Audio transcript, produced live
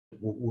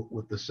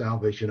with the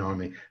Salvation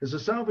Army? Is the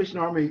Salvation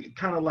Army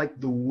kind of like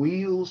the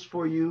wheels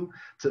for you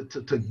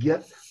to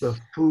get the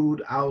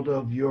food out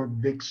of your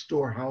big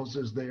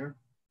storehouses there?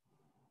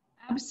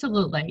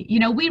 Absolutely. You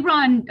know, we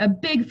run a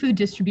big food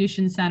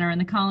distribution center in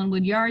the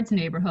Collinwood Yards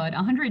neighborhood,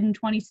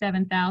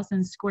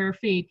 127,000 square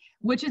feet,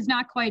 which is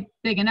not quite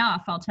big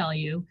enough, I'll tell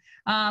you.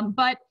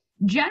 But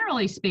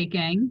generally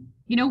speaking,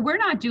 you know, we're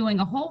not doing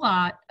a whole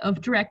lot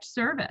of direct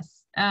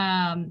service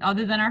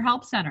other than our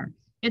help center.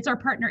 It's our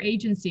partner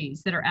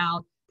agencies that are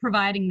out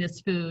providing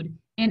this food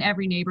in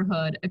every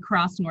neighborhood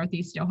across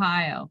Northeast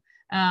Ohio.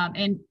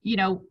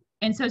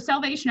 And so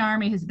Salvation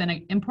Army has been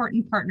an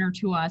important partner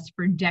to us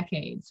for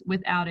decades,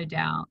 without a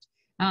doubt.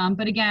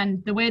 But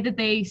again, the way that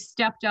they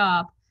stepped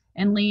up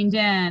and leaned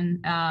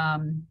in,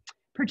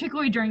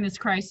 particularly during this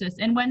crisis,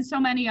 and when so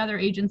many other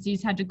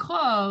agencies had to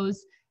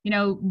close, you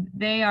know,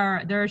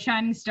 they're a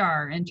shining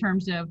star in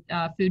terms of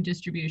food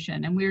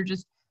distribution. And we're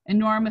just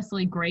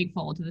enormously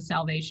grateful to the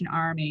Salvation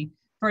Army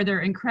for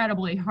their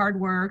incredibly hard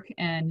work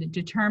and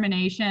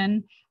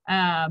determination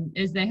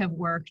as they have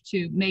worked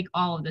to make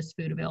all of this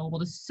food available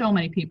to so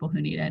many people who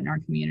need it in our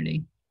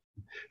community.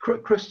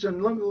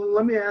 Kristin,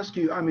 let me ask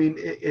you, I mean,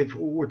 if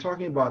we're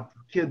talking about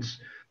kids,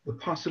 the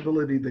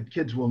possibility that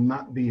kids will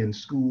not be in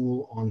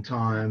school on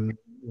time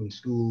when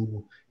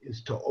school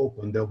is to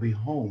open, they'll be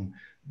home.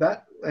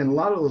 And a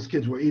lot of those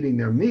kids were eating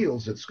their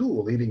meals at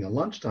school, eating at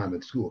lunchtime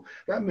at school.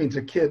 That means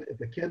if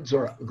the kids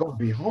are going to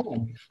be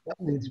home, that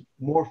means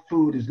more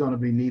food is going to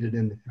be needed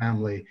in the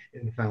family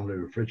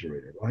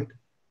refrigerator, right?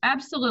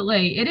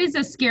 Absolutely. It is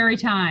a scary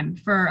time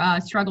for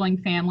struggling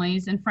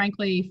families and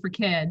frankly for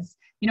kids.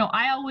 You know,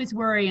 I always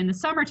worry in the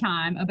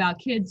summertime about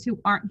kids who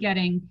aren't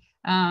getting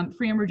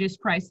free and reduced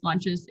price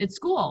lunches at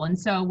school. And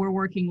so we're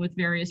working with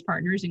various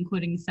partners,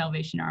 including the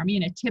Salvation Army,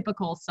 in a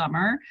typical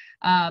summer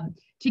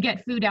to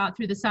get food out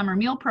through the summer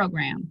meal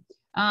program.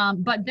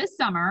 But this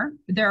summer,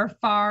 there are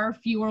far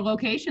fewer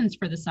locations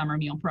for the summer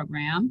meal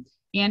program.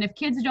 And if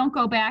kids don't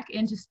go back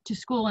into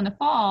school in the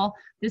fall,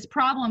 this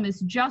problem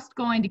is just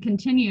going to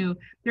continue.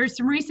 There's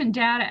some recent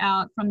data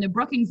out from the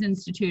Brookings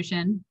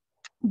Institution.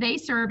 They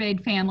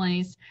surveyed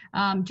families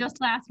just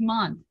last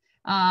month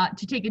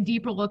to take a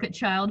deeper look at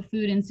child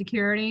food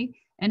insecurity.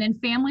 And in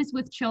families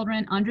with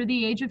children under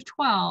the age of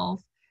 12,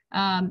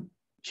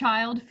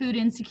 child food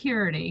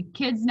insecurity,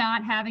 kids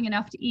not having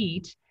enough to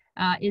eat,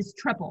 is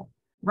triple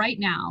right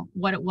now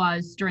what it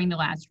was during the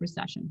last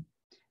recession.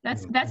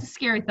 That's a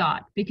scary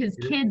thought because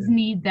kids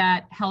need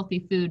that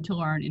healthy food to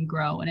learn and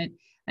grow. And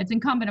it's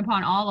incumbent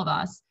upon all of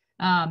us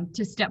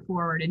to step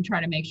forward and try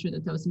to make sure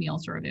that those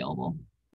meals are available.